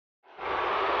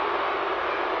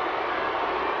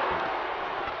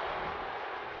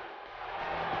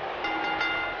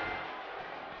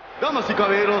Damas y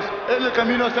caballeros, en el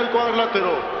camino hacia el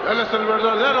cuadrilátero, él es el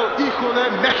verdadero hijo de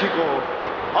México,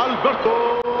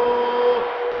 Alberto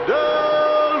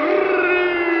Del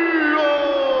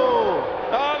Rio.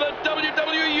 Ah, the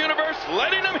WWE Universe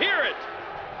letting them hear it.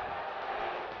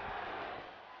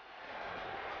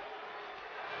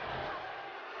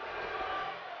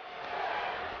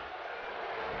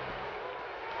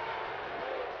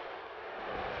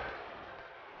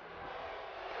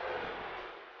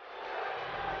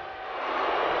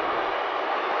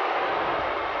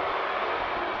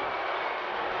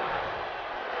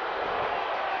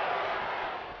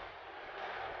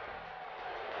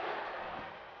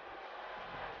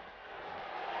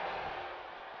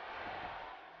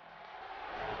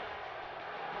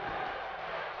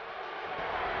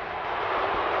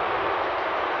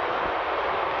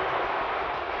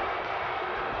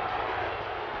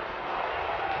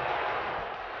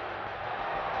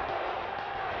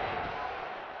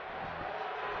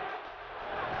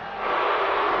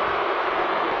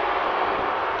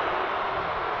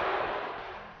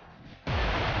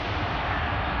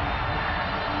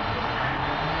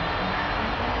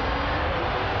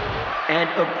 And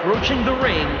approaching the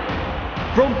ring,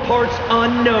 from parts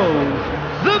unknown,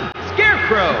 the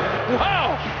Scarecrow!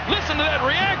 Wow! Listen to that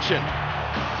reaction!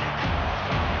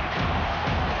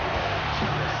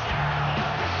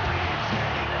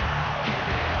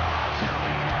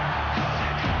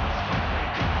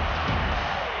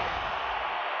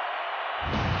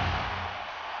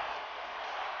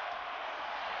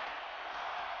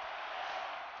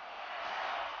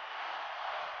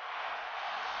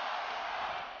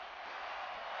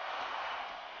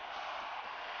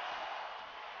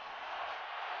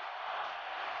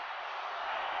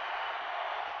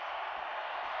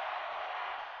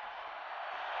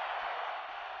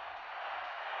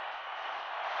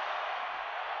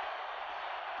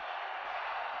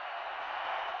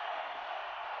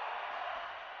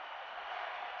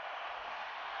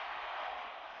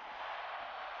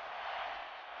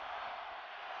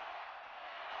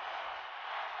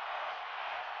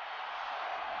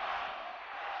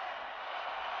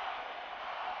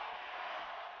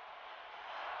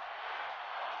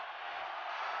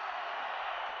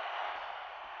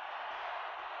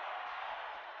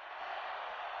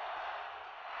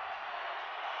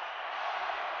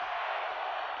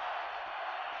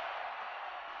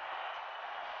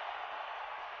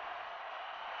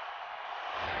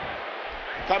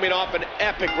 Coming off an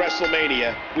epic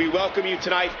WrestleMania, we welcome you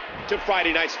tonight to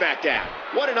Friday Night Smackdown.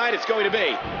 What a night it's going to be,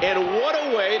 and what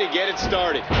a way to get it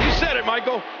started. You said it,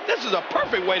 Michael. This is a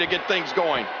perfect way to get things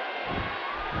going.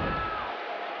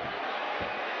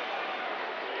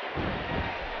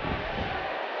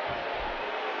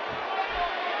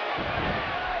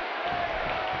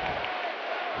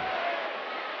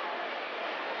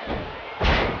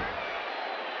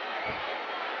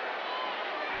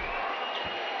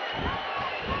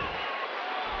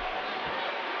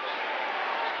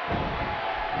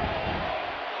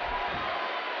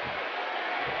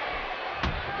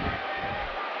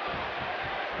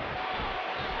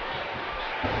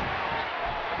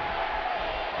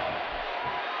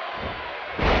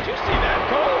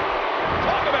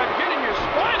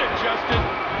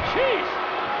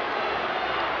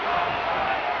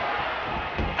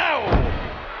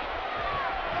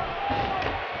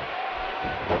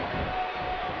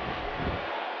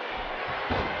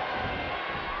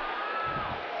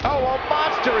 Oh, a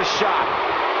monstrous shot.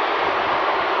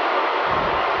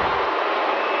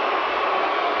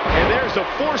 And there's a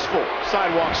forceful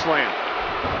sidewalk slam.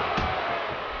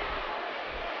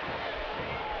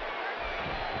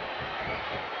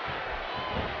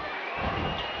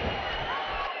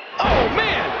 Oh,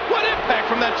 man, what impact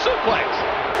from that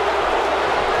suplex.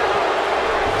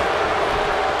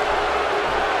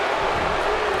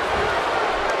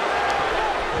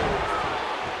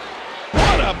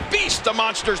 The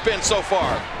monster's been so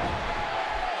far.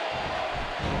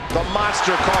 The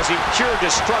monster causing pure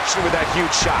destruction with that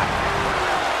huge shot.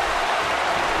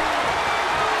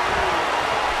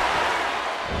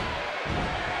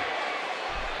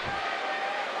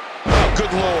 Oh,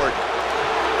 good Lord.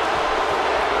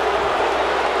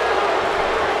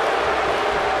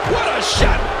 What a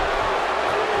shot.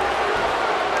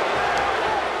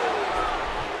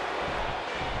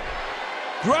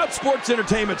 Throughout sports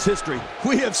entertainment's history,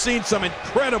 we have seen some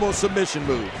incredible submission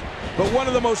moves. But one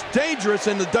of the most dangerous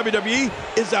in the WWE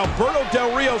is Alberto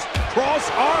Del Rio's cross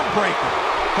arm breaker.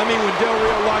 I mean, when Del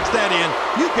Rio locks that in,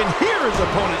 you can hear his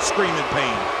opponent scream in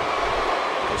pain.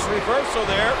 Nice reversal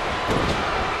there.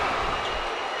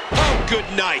 Oh, good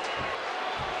night.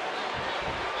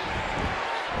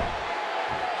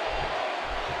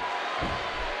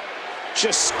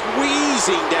 just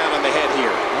squeezing down on the head here.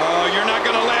 Oh, you're not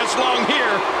going to last long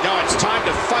here. No, it's time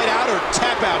to fight out or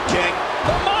tap out, King.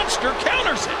 The monster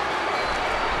counters it.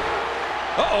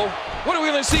 Uh-oh. What are we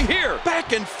going to see here?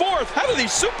 Back and forth. How do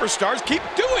these superstars keep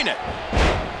doing it?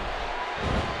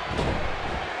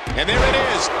 And there it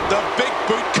is. The big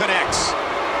boot connects.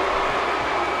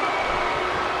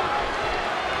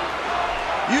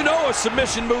 You know a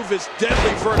submission move is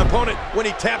deadly for an opponent when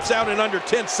he taps out in under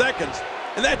 10 seconds.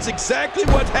 And that's exactly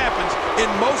what happens in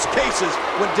most cases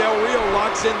when Del Rio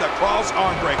locks in the cross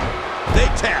arm breaker. They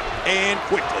tap, and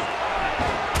quickly.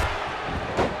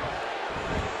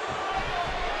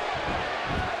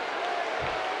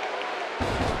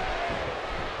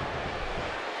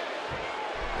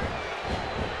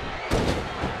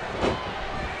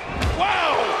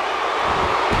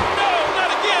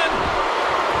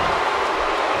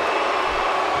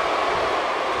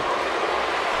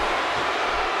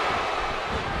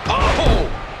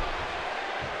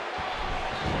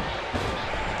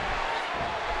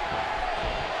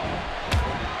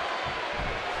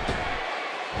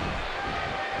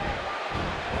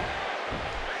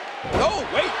 Oh,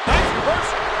 wait, nice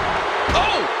reversal.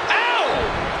 Oh, ow!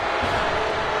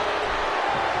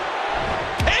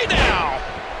 Hey now!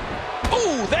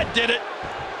 Oh, that did it.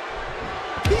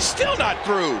 He's still not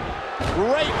through.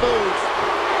 Great move.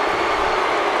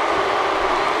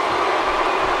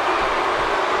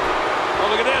 Oh,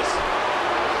 look at this.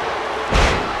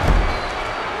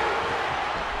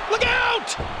 Look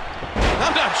out!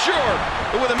 I'm not sure,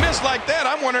 but with a miss like that,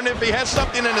 I'm wondering if he has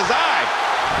something in his eye.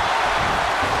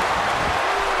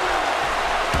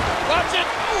 Watch it!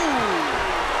 Ooh.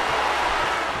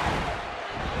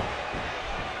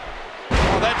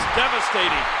 Oh, that's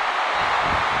devastating.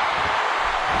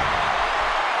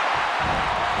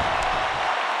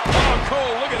 Oh,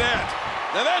 Cole, look at that.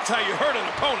 Now that's how you hurt an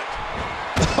opponent.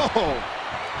 Oh.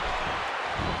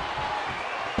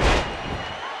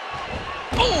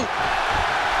 Oh!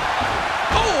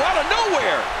 Oh, out of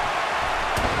nowhere!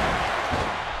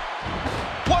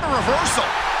 What a reversal!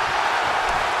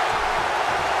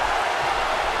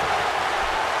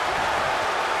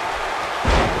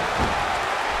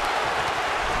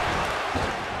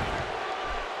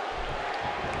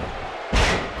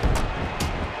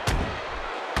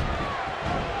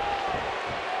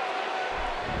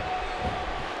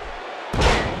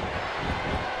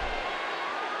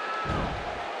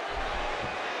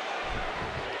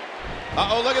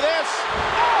 Uh-oh, look at this.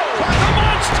 Oh, the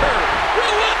monster!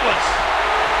 Relentless!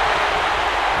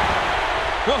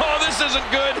 Oh, this isn't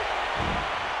good.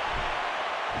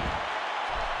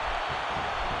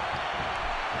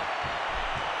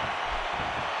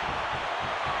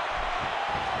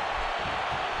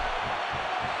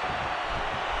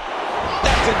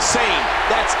 That's insane.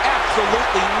 That's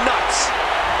absolutely nuts.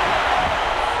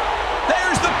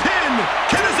 There's the pin.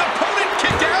 Can his opponent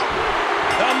kick out?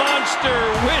 The monster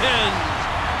wins.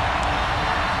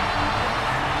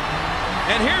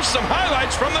 And here's some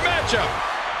highlights from the matchup.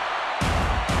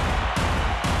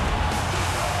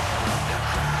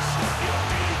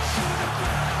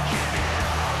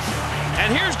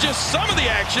 And here's just some of the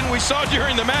action we saw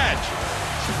during the match.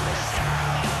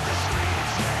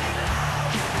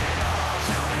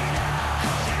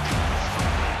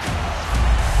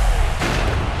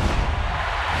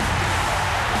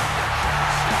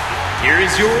 Here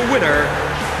is your winner,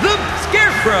 the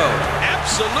Scarecrow.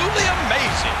 Absolutely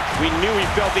amazing. We knew he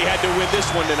felt he had to win this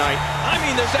one tonight. I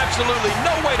mean, there's absolutely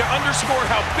no way to underscore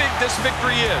how big this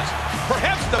victory is.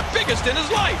 Perhaps the biggest in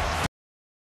his life.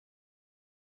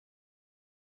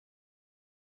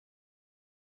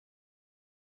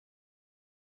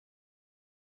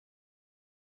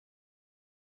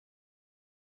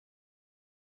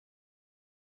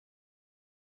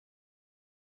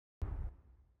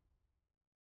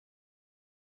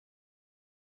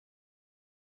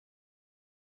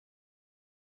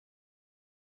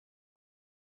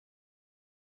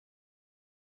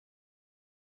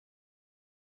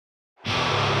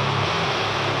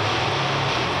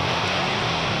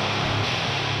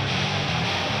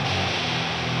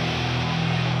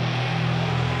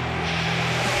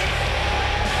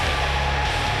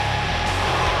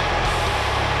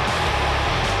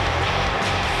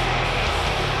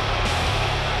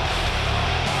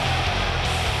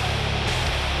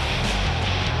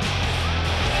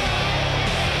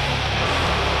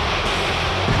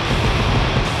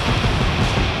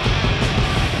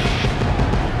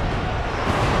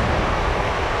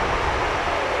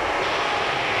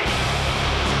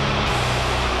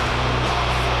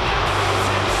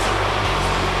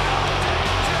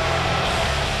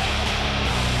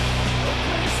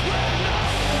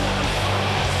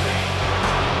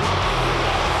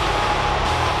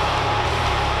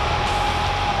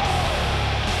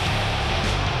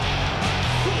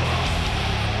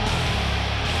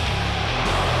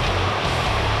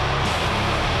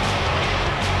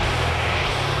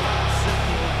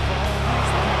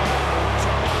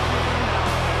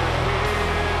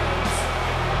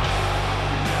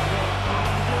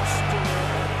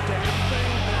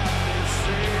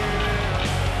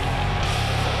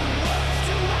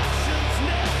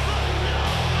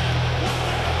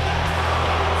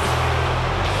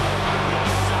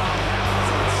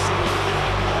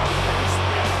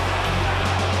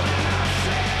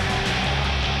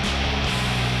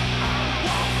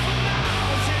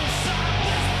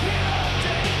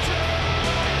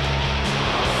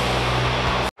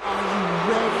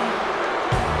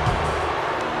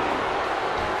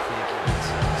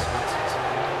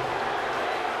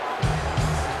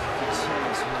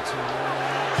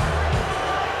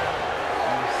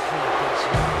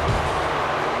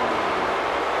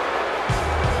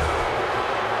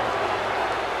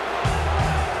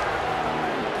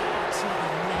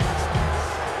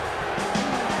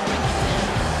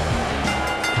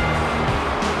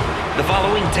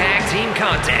 following tag team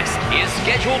contest is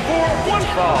scheduled for one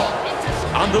fall.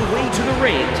 On the way to the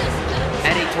ring,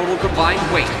 at a total combined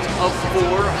weight of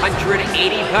 480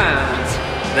 pounds,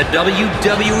 the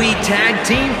WWE Tag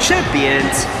Team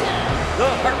Champions, the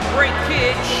Heartbreak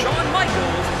Kid Shawn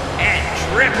Michaels and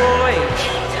Triple H,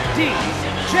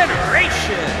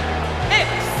 D-Generation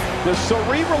X. The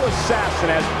cerebral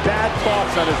assassin has bad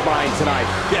thoughts on his mind tonight.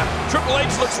 Yeah, Triple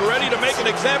H looks ready to make an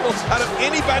example out of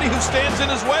anybody who stands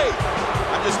in his way.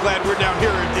 I'm just glad we're down here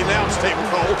at the announce table,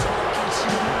 Cole.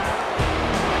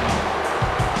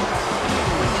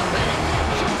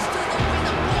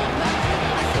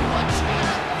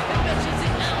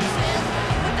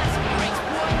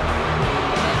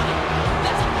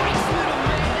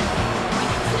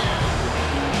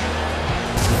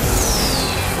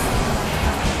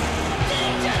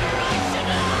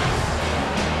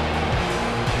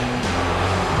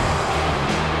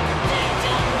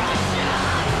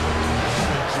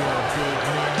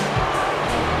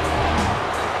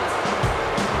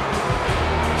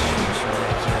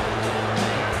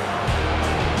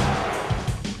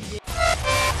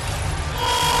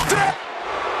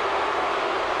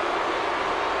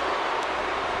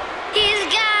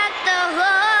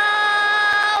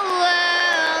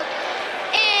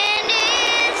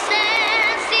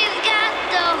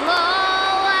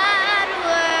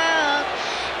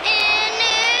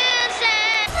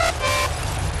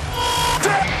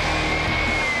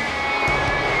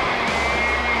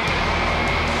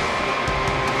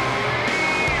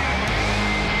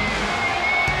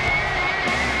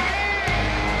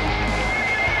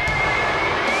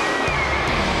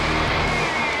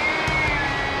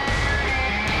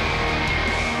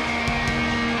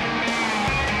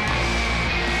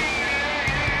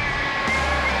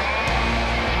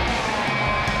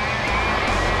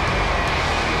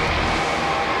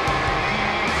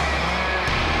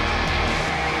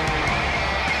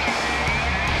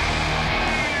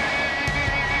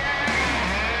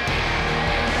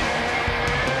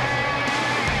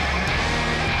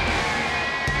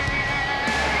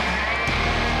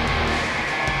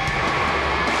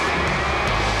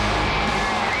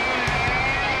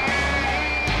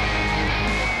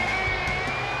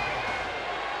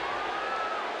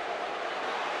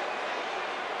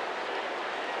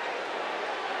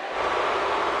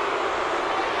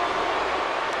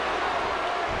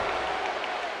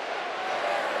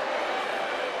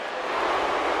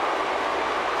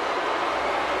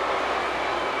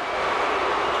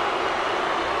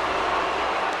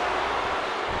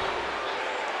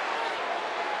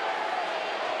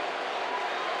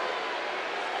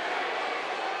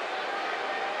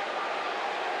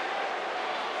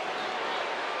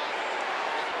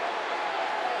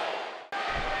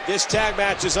 This tag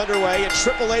match is underway, and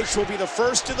Triple H will be the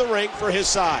first in the ring for his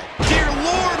side. Dear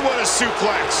Lord, what a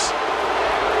suplex!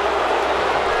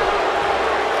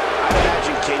 I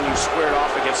imagine, can you square it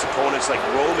off against opponents like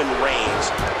Roman Reigns?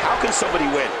 How can somebody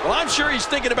win? Well, I'm sure he's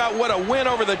thinking about what a win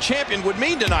over the champion would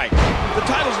mean tonight. The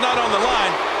title's not on the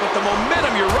line, but the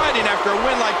momentum you're riding after a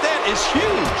win like that is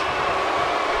huge.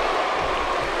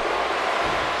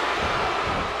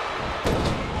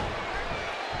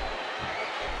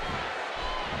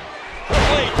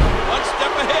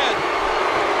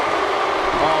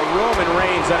 Roman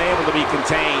Reigns unable to be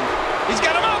contained. He's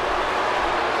got him up.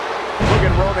 Look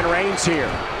at Roman Reigns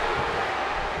here.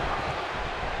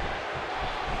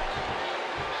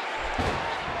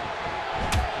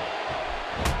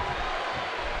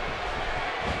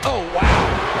 Oh, wow.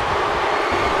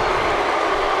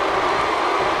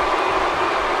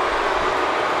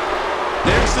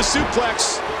 There's the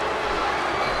suplex.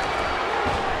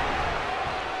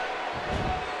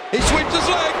 He sweeps his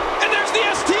leg, and there's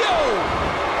the STO.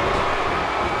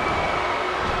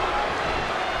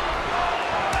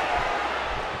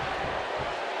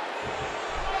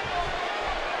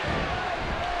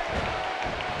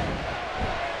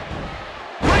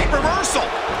 Reversal.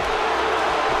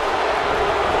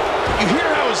 You hear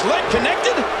how his leg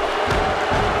connected?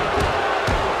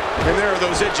 And there are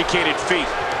those educated feet.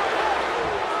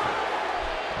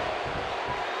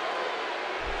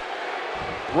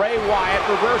 Bray Wyatt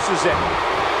reverses it.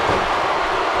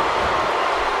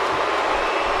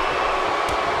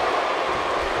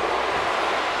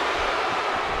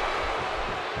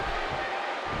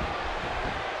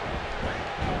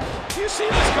 Do you see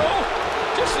this goal?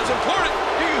 Just as important.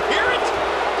 Do you hear it?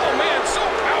 Oh, man, so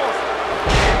powerful.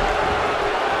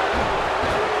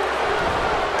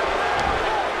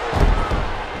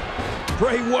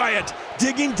 Bray Wyatt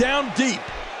digging down deep.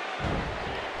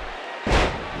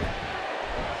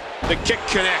 The kick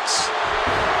connects.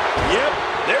 Yep,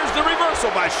 there's the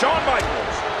reversal by Shawn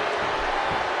Michaels.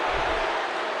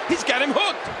 He's got him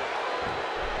hooked.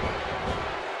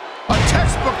 A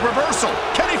textbook reversal.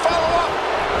 Can he follow up?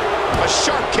 A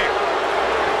sharp kick.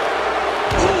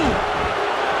 Ooh.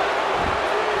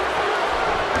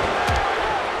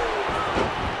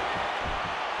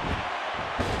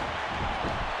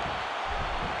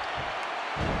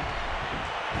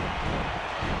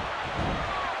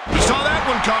 He saw that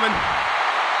one coming.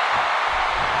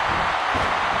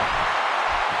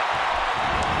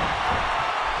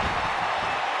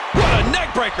 What a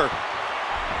neck breaker.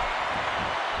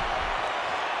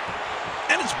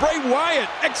 And it's Bray Wyatt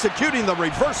executing the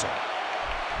reversal.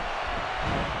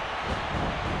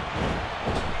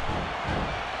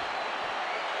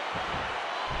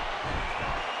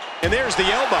 And there's the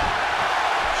elbow.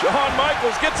 Shawn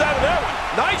Michaels gets out of that one.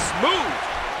 Nice move.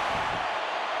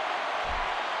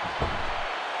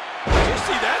 Did you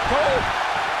see that, Cole?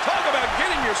 Talk about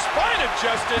getting your spine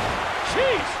adjusted.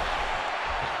 Jeez.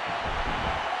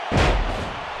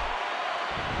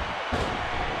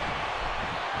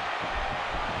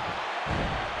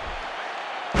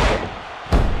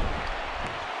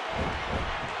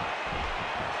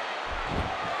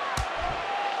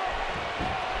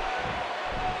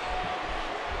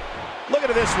 Look at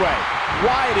it this way.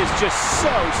 Wyatt is just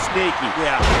so sneaky.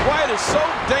 Yeah, Wyatt is so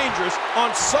dangerous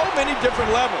on so many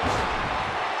different levels.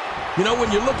 You know,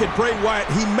 when you look at Bray Wyatt,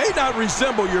 he may not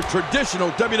resemble your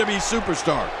traditional WWE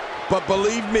superstar, but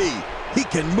believe me, he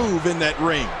can move in that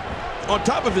ring. On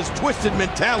top of his twisted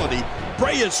mentality,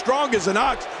 Bray is strong as an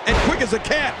ox and quick as a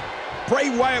cat. Bray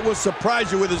Wyatt will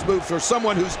surprise you with his moves for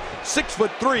someone who's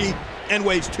 6'3" and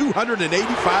weighs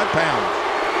 285 pounds.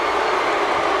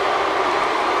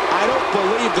 I don't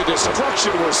believe the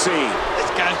destruction we're seeing. This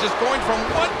guy's just going from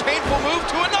one painful move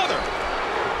to another.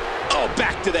 Oh,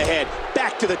 back to the head,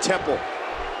 back to the temple.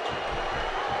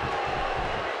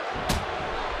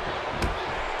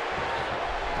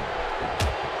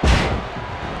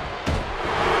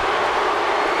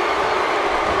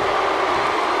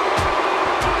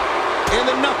 And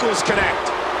the knuckles connect.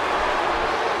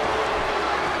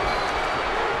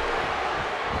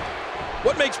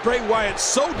 What makes Bray Wyatt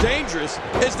so dangerous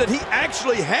is that he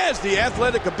actually has the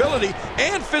athletic ability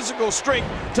and physical strength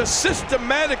to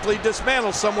systematically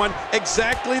dismantle someone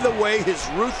exactly the way his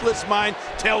ruthless mind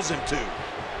tells him to.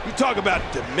 You talk about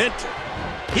demented.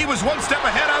 He was one step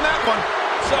ahead on that one.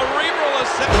 Cerebral The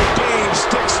assessment. game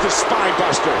sticks the spine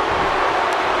buster.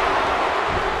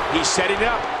 He's setting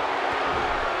up.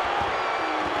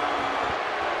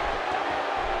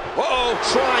 Uh-oh.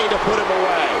 Trying to put him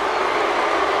away.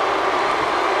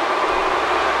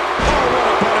 Oh, what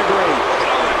a pedigree. Look at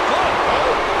all that blood.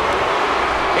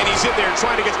 Oh. And he's in there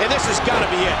trying to get, and this has got to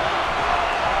be it.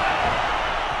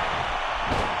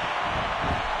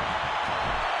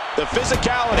 The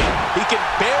physicality. He can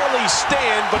barely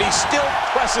stand, but he still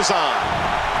presses on.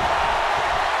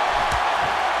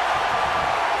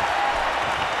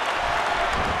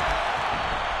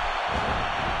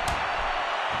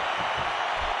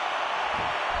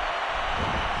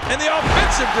 And the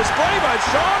offensive display by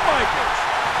Shawn Michaels.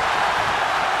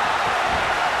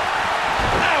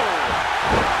 Ow!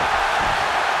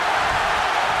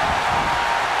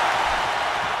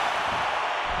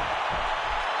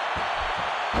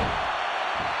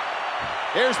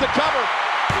 Here's the cover.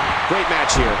 Great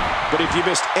match here. But if you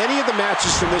missed any of the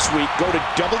matches from this week, go to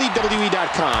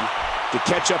WWE.com to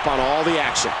catch up on all the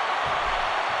action.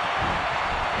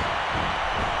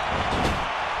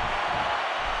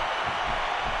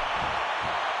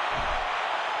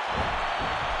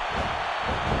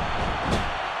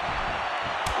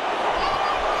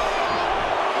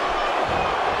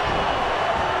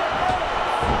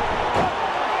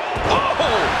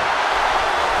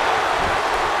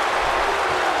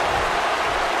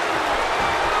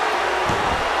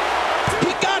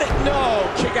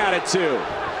 Too.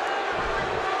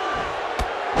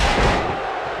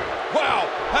 Wow,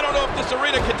 I don't know if this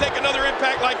arena can take another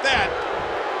impact like that.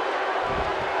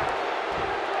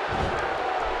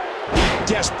 He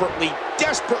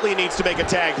desperately needs to make a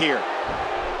tag here.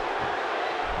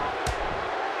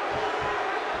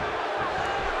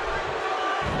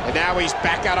 And now he's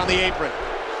back out on the apron.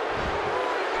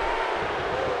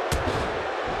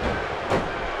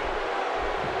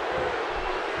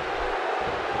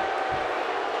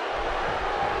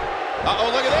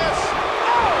 Uh-oh, look at this.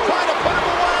 Oh, trying to put him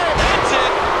away. That's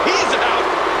it. He's out.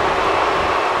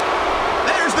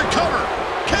 There's the cover.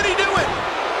 Can he do it?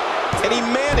 And he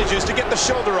manages to get the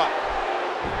shoulder up.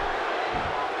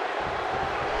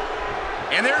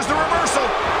 And there's the reversal.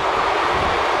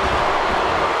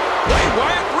 Bray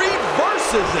Wyatt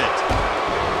reverses it.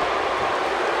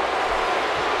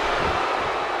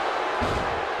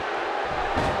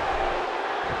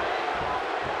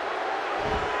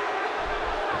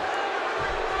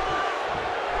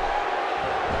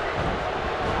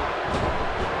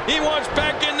 He wants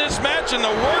back in this match in the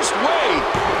worst way.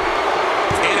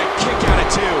 And a kick out of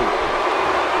 2.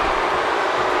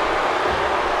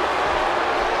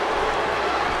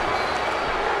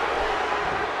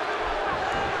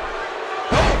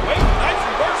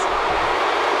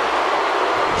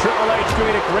 Triple H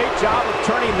doing a great job of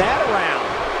turning that around.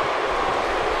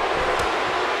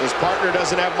 His partner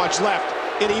doesn't have much left,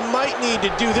 and he might need to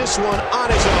do this one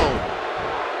on his own.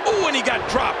 Oh, and he got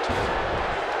dropped.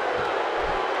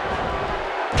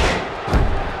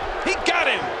 He got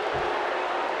him.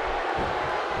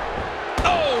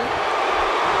 Oh.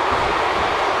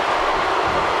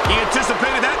 He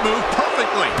anticipated that move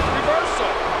perfectly.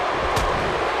 Reversal.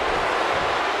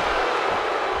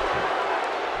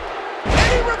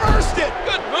 Reversed it.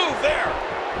 Good move there.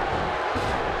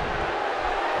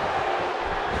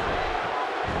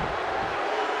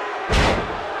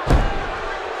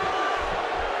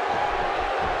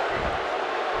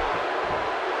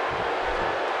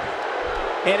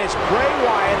 And it's Bray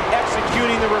Wyatt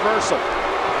executing the reversal.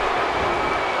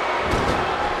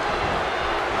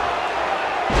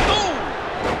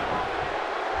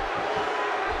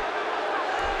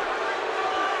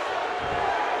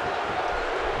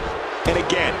 And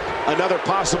again, another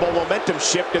possible momentum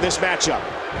shift in this matchup.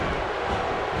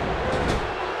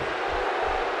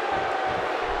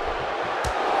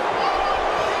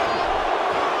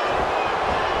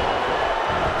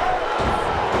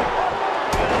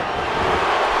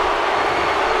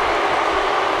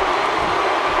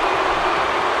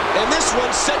 And this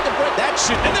one's set to break. That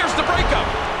should. And there's the breakup.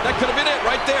 That could have been it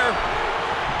right there.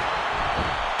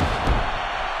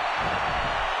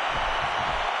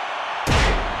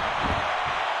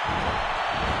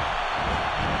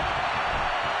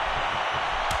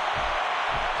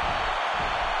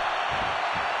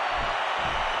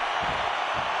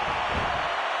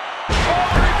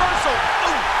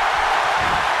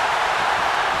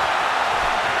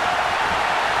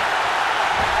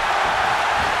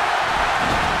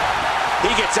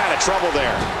 He gets out of trouble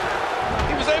there.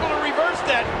 He was able to reverse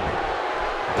that.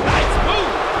 Nice move.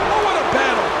 Oh, what a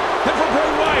battle. And for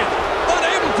Bray Wyatt,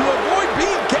 unable to avoid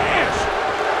being gashed.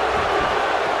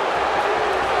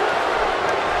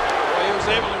 Boy, he was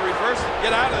able to reverse it,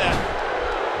 get out of that.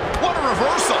 What a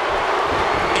reversal.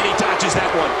 And he dodges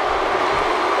that one.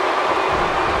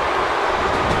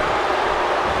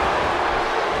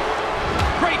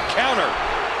 Great counter.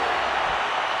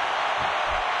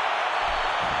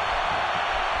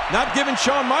 Not giving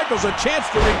Shawn Michaels a chance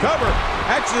to recover.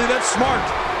 Actually, that's smart.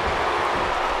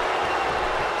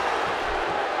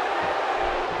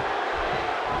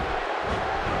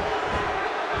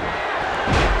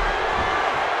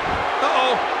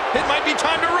 Uh-oh, it might be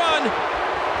time to run.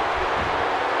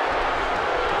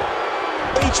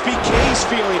 HBK's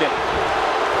feeling it.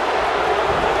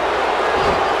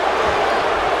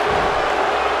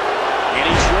 And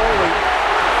he's rolling.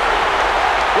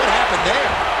 What happened there?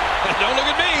 Don't look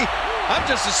at me. I'm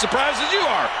just as surprised as you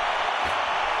are.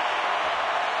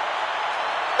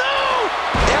 No!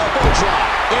 Elbow drop.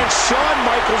 And Shawn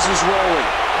Michaels is rolling.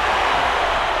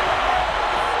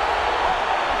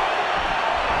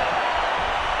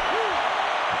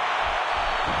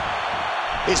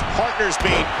 His partner's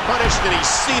being punished and he's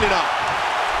seen enough.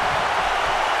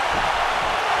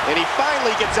 And he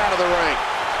finally gets out of the ring.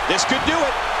 This could do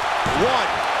it. 1.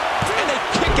 And they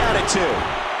kick out at 2.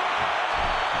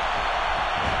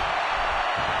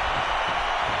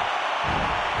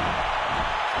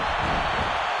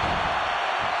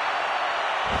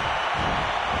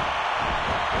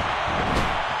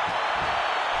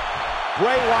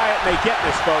 Bray Wyatt may get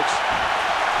this, folks.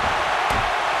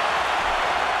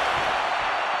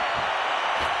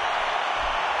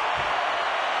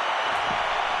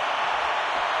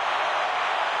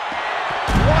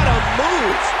 What a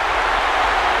move!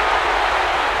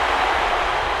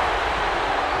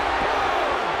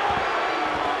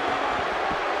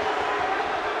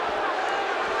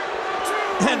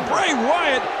 And Bray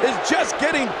Wyatt is just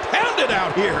getting pounded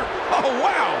out here. Oh,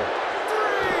 wow.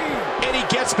 And he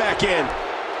gets back in.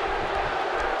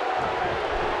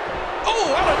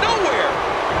 Oh, out of nowhere.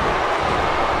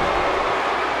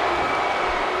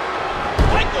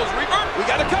 Michaels revert. We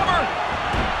got to cover.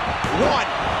 1,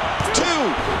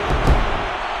 2.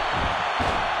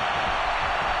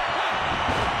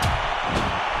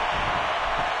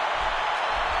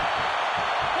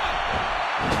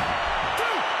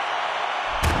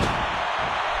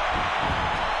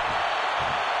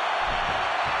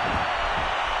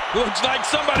 Looks like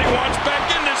somebody wants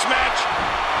back in this match.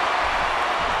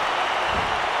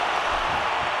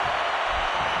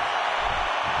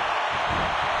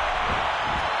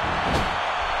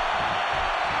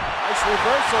 Nice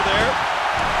reversal there.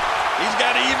 He's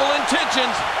got evil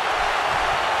intentions.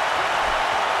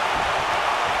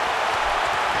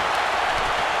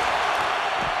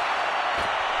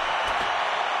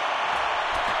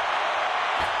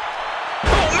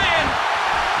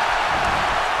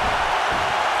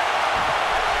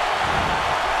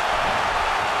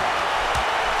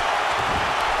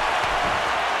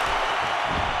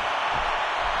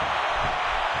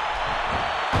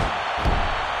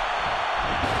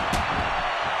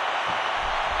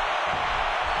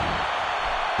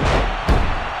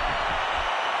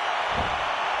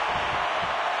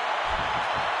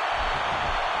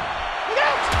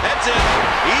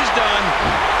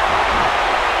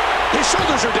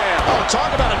 Shoulders are down. Oh,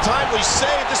 talk about a timely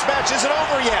save. This match isn't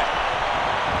over yet.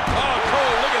 Oh,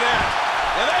 Cole, look at that.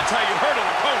 Now that's how you hurt an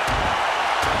opponent.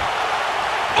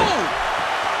 Oh!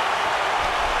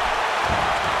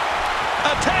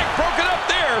 Attack broken up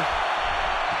there.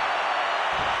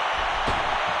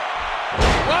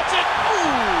 Watch it.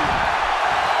 Ooh!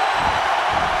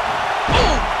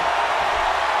 Ooh!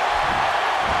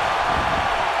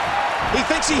 He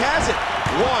thinks he has it.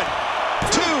 1,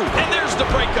 2. And there's the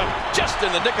breakup, just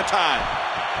in the nick of time.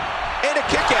 And a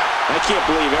kick out. I can't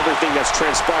believe everything that's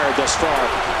transpired thus far.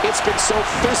 It's been so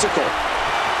physical.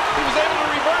 He was able to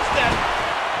reverse that.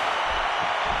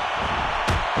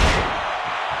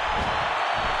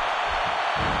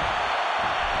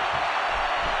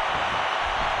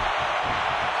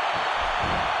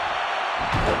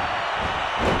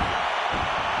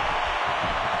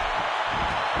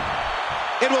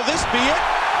 And will this be it?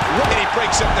 And he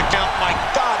breaks up the count. My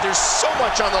God, there's so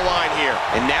much on the line here.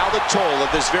 And now the toll of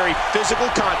this very physical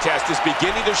contest is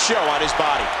beginning to show on his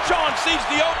body. Shawn sees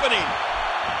the opening.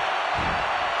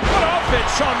 What offense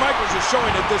Shawn Michaels is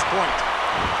showing at this point.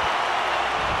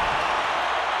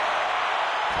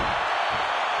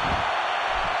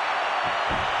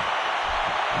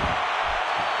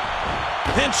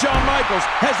 And Shawn Michaels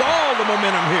has all the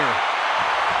momentum here.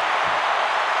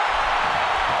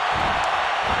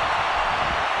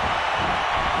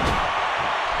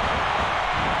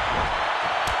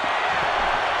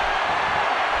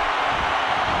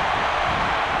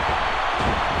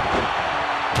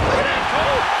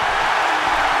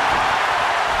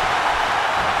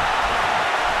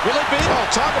 Will it be? Oh,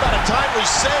 talk about a timely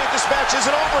save. This match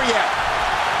isn't over yet.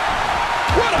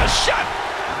 What a shot!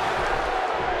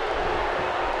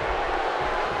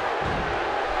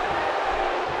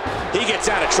 He gets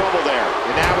out of trouble there.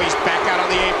 And now he's back out on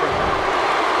the apron.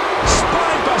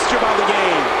 Spine buster by the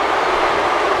game.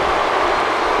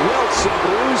 Welts and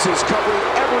bruises covering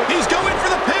every... He's going for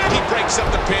the pin. He breaks up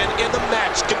the pin and the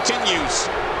match continues.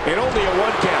 And only a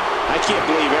 1 count. I can't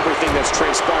believe everything that's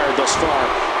transpired thus far.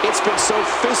 It's been so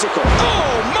physical.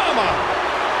 Oh, mama!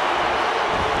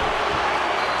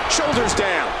 Shoulders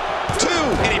down. 2.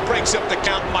 And he breaks up the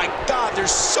count. My God,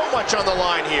 there's so much on the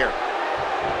line here.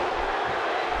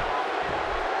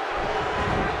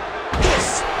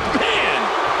 This man!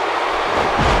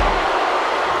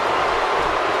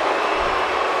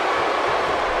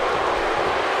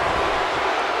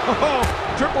 Oh,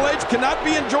 Triple H cannot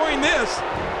be enjoying this.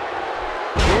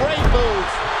 Great move.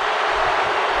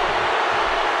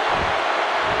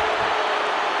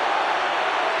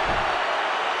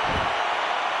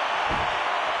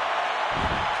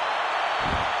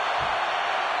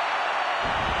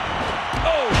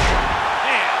 Oh,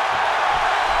 man.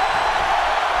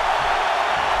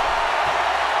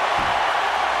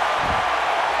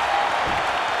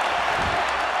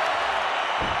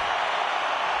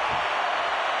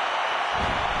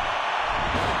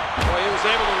 Boy, he was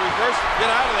able to reverse and get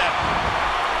out of that.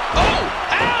 Oh,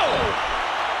 ow!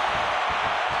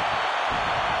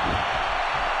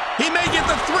 He may get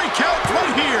the 3 count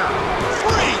right here.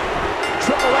 3.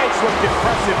 Triple H looked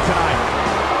impressive tonight.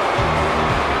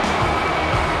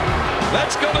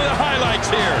 Let's go to the highlights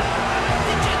here.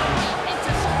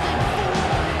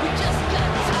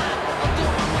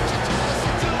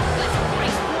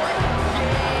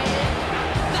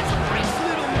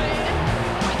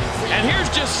 And here's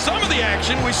just some of the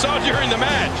action we saw during the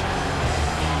match.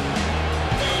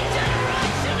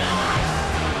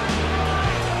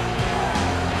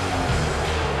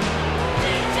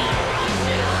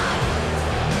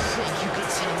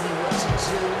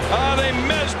 They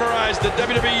mesmerized the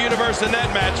WWE Universe in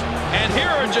that match, and here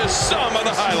are just some of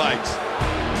the highlights.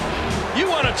 You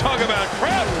want to talk about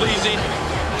crowd pleasing?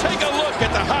 Take a look at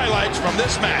the highlights from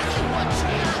this match.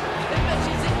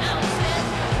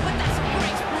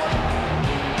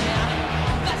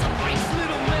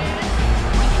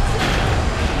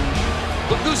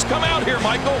 Look who's come out here,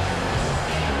 Michael.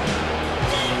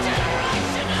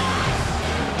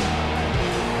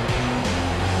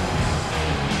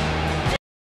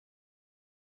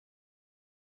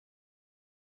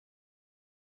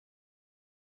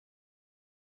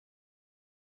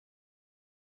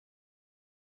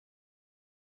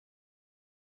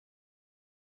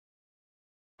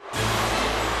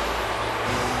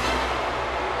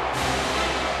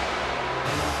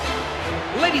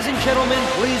 Ladies and gentlemen,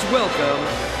 please welcome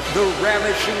the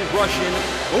ravishing Russian,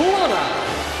 Lana.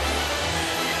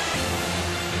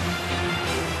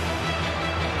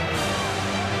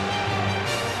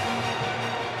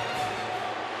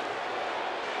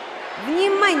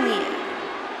 Внимание!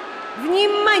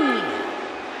 Внимание!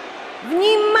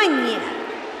 Внимание!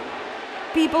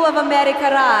 People of America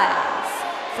rise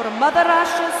for Mother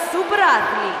Russia's super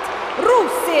athlete,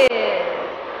 Rusev!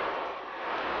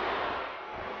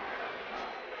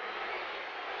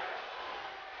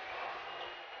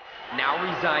 Now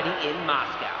residing in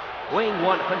Moscow, weighing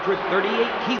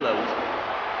 138 kilos,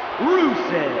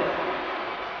 Rusev.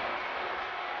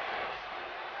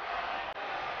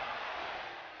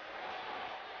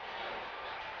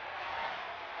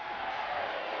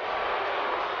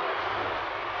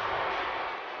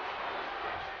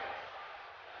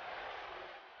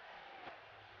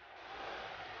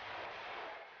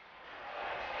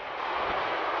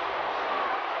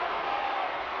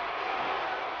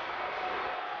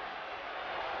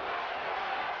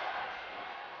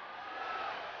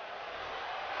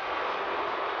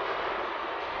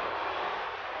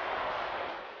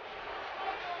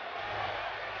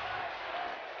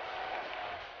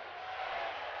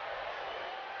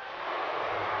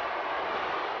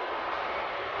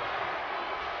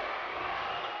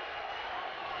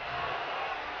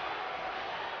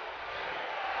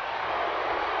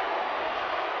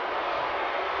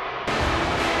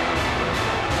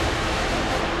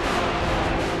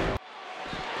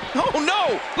 Oh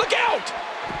no! Look out!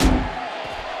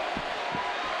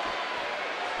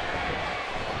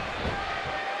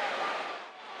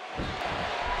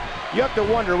 You have to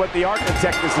wonder what the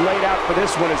architect has laid out for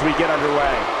this one as we get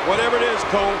underway. Whatever it is,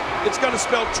 Cole, it's going to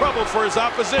spell trouble for his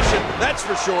opposition, that's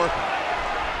for sure.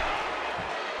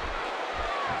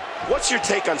 What's your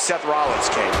take on Seth Rollins,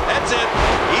 King? That's it.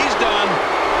 He's done.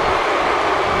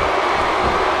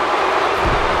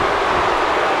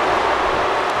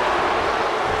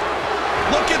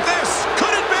 Look at this!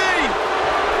 Could it be?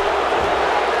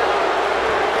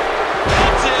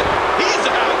 That's it. He's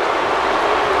out.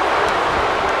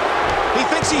 He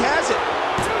thinks he has it.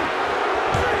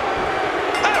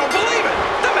 I don't believe it.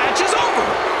 The match is over.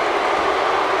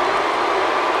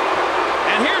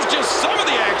 And here's just some of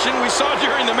the action we saw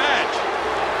during the match.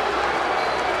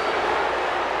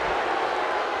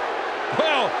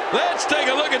 Well, let's take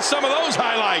a look at some of those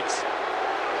highlights.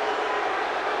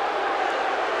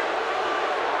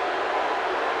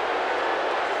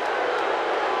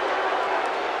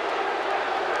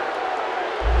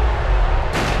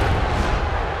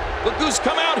 Look who's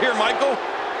come out here, Michael.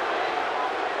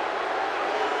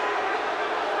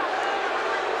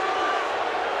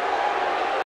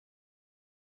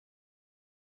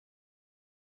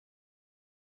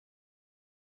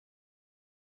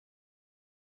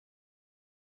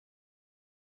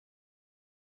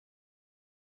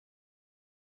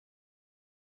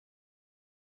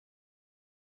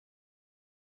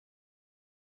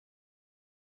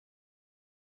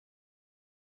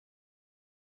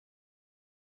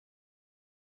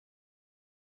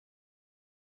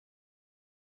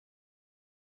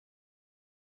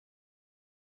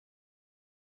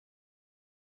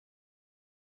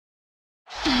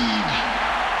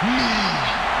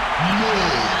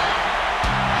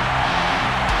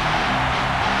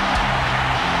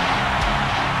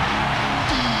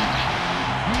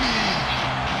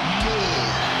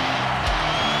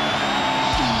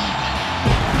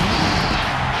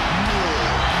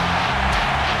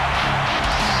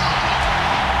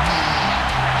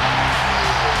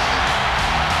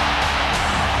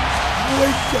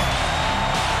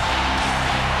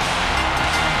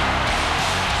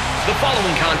 The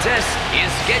following contest is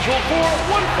scheduled for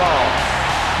one fall.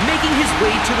 Making his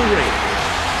way to the ring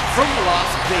from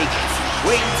Las Vegas,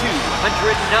 weighing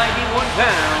 291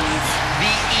 pounds,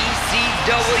 the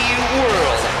ECW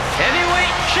World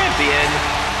Heavyweight Champion,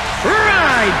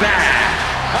 Ryback.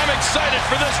 I'm excited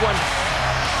for this one.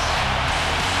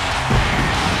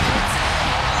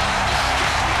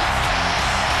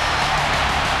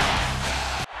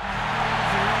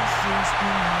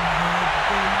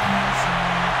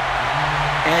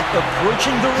 And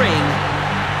approaching the ring,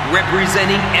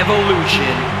 representing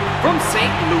Evolution from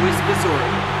St. Louis,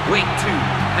 Missouri, weight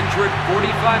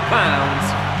 245 pounds,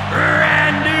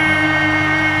 Randy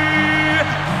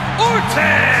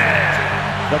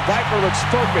Orton! The Viper looks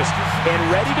focused and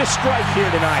ready to strike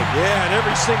here tonight. Yeah, and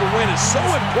every single win is so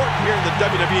important here in the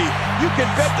WWE. You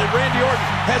can bet that Randy Orton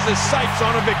has his sights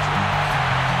on a victory.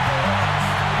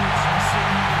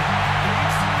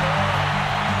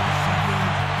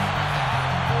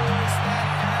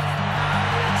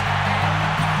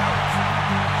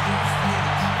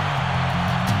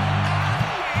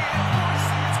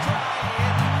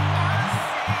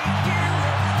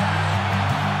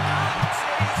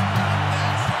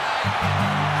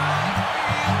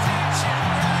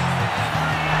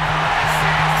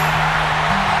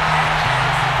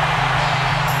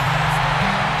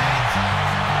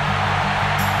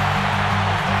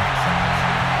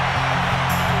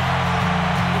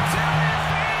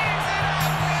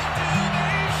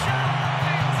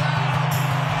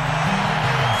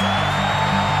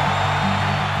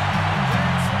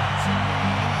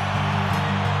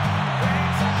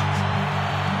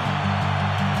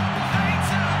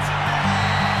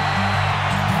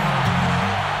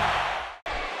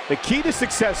 The key to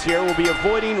success here will be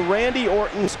avoiding Randy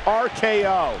Orton's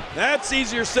RKO. That's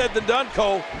easier said than done,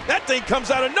 Cole. That thing comes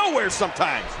out of nowhere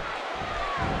sometimes.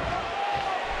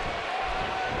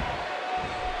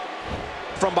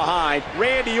 From behind,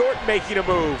 Randy Orton making a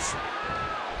move.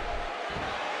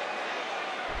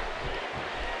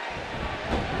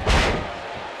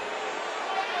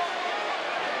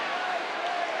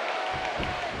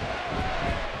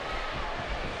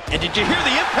 And did you hear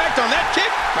the impact on that kick?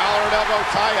 Collar and elbow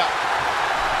tie-up.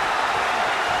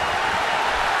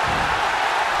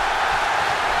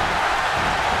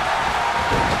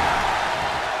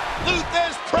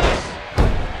 Luther's press.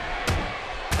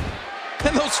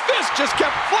 And those fists just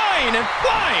kept flying and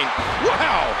flying.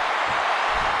 Wow.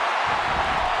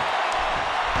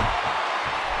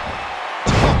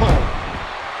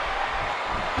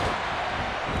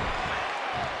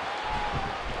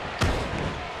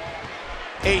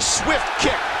 A swift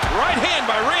kick. Right hand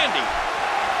by Randy.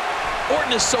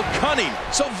 Orton is so cunning,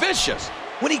 so vicious.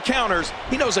 When he counters,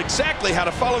 he knows exactly how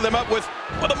to follow them up with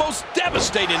the most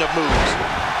devastating of moves.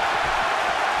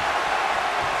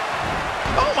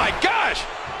 Oh my gosh!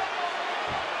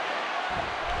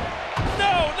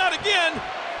 No, not again!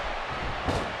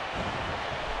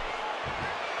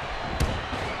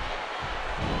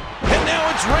 And now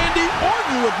it's Randy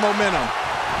Orton with momentum.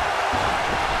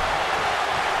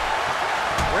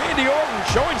 Randy Orton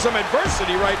showing some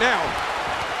adversity right now.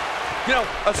 You know,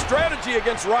 a strategy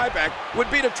against Ryback would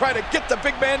be to try to get the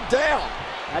big man down.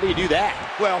 How do you do that?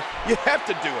 Well, you have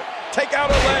to do it. Take out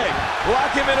a leg,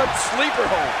 block him in a sleeper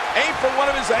hold, aim for one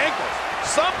of his ankles.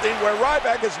 Something where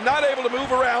Ryback is not able to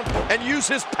move around and use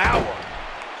his power.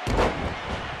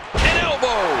 An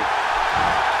elbow.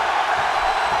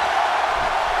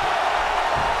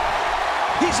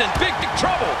 He's in big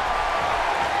trouble.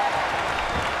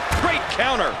 Great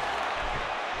counter.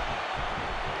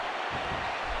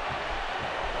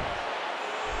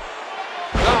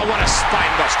 Oh, what a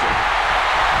spine buster.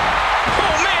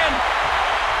 Oh, man.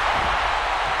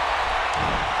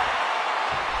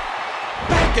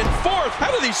 Back and forth.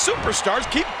 How do these superstars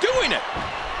keep doing it?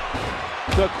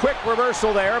 The quick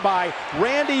reversal there by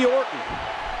Randy Orton.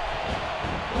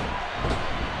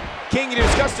 King, you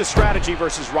discussed the strategy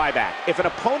versus Ryback. If an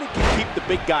opponent can keep the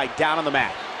big guy down on the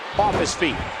mat, off his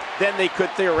feet, then they could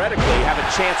theoretically have a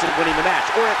chance at winning the match,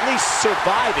 or at least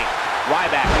surviving.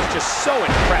 Ryback is just so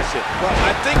impressive. Well,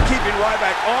 I think keeping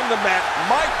Ryback on the mat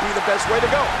might be the best way to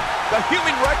go. The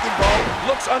human wrecking ball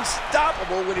looks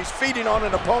unstoppable when he's feeding on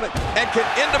an opponent and can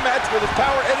end a match with his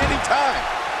power at any time.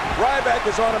 Ryback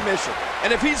is on a mission,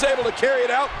 and if he's able to carry it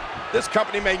out, this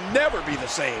company may never be the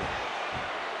same.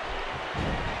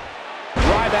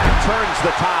 Ryback turns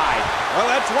the tide. Well,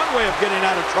 that's one way of getting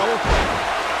out of trouble.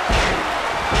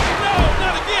 No,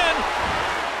 not again.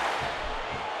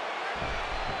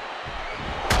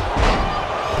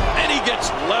 And he gets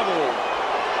leveled.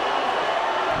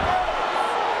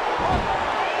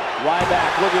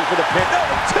 Ryback looking for the pin.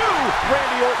 Number 2!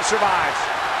 Randy Orton survives.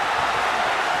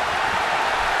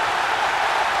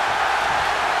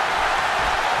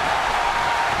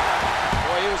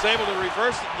 Boy, he was able to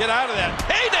reverse it and get out of that.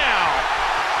 Hey now!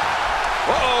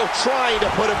 Uh-oh, trying to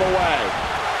put him away.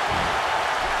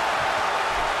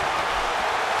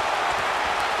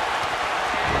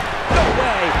 No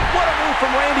way! What a move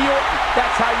from Randy Orton.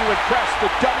 That's how you impress the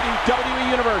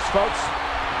WWE Universe, folks.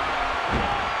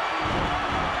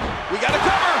 We got a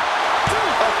cover.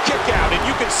 A kick out, and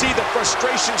you can see the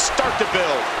frustration start to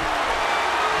build.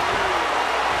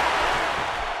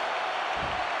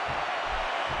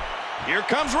 Here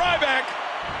comes Ryback.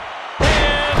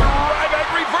 And Ryback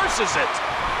reverses it.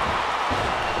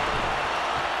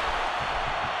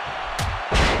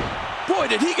 Boy,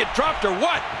 did he get dropped or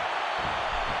what?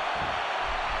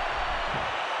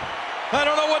 I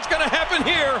don't know what's going to happen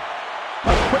here.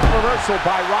 A quick reversal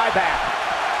by Ryback.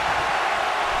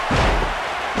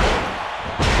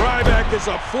 Ryback is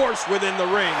a force within the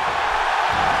ring.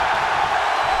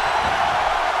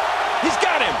 He's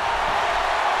got him.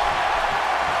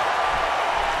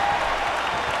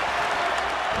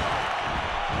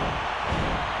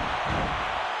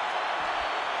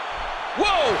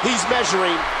 Whoa! He's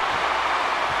measuring.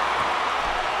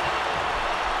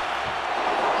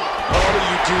 Oh,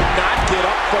 you do not get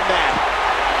up from that.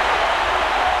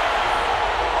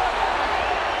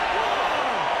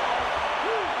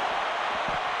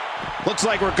 Looks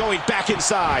like we're going back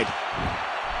inside.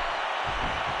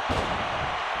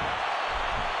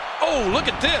 Oh, look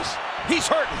at this. He's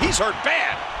hurt. He's hurt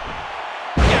bad.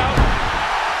 Yeah.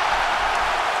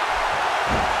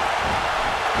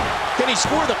 Can he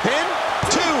score the pin?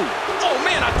 2. Oh,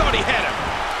 man, I thought he had him.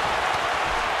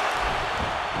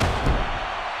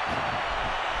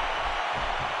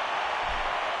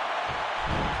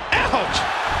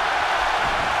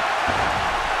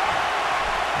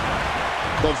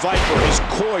 The Viper, his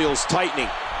coils tightening.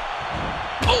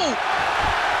 Oh!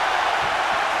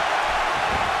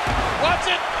 Watch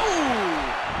it! Ooh!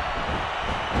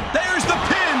 There's the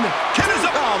pin.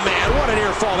 Oh, man, what an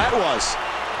ear fall that was.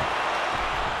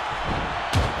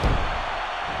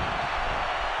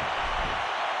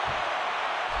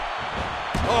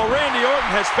 Oh, Randy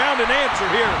Orton has found an answer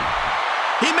here.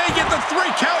 He may get the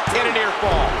 3 count. And an ear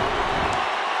fall.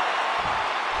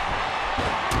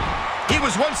 He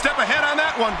was one step ahead on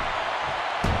that one.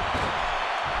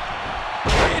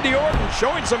 Randy Orton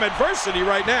showing some adversity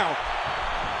right now.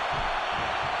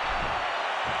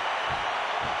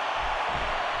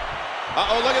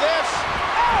 Uh-oh, look at this.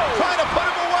 Oh! Trying to put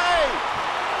him away.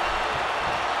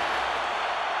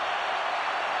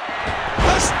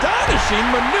 Astonishing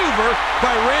maneuver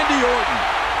by Randy Orton.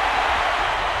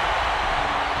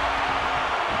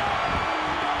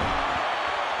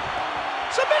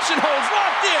 Submission holds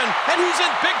locked in, and he's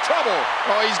in big trouble.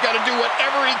 Oh, he's got to do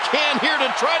whatever he can here to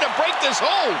try to break this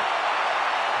hold.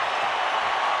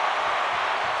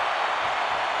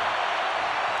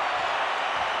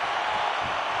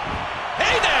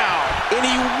 Hey now! And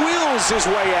he wills his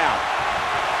way out.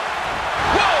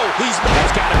 Whoa!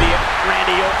 That's got to be it.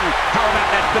 Randy Orton, how about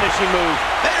that finishing move?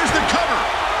 There's the cover.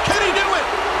 Can he do it?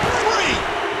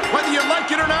 3. Whether you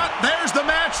like it or not, there's the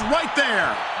match right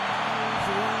there.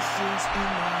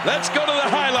 Let's go to the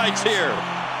highlights here.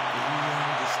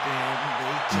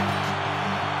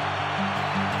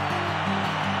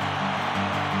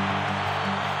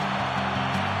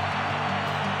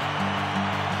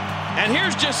 And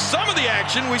here's just some of the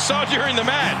action we saw during the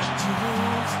match.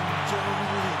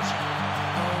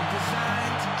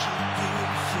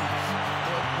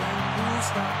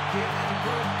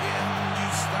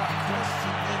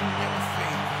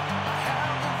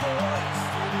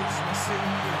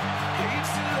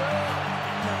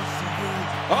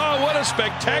 Oh, what a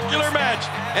spectacular match.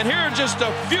 And here are just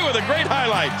a few of the great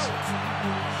highlights.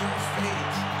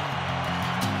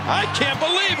 I can't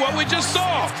believe what we just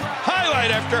saw.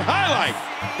 Highlight after highlight.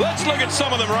 Let's look at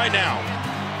some of them right now.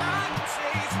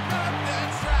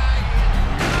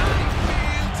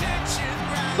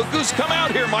 Look who's come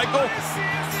out here, Michael.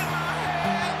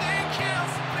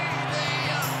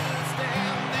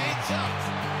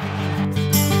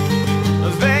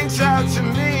 They talk to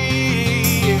me.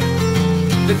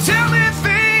 They tell me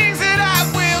things that I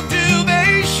will do.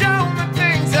 They show me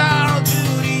things I'll do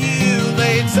to you.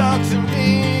 They talk to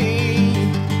me.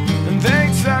 And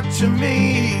they talk to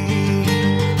me.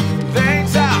 They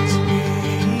talk to me.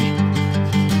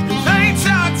 They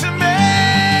talk to me.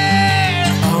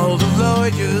 All the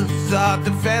lawyers are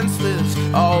defenseless.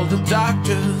 All the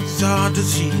doctors are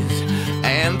diseased.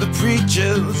 And the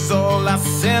preachers all are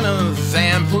sinners.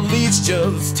 And police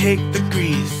just take the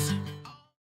grease.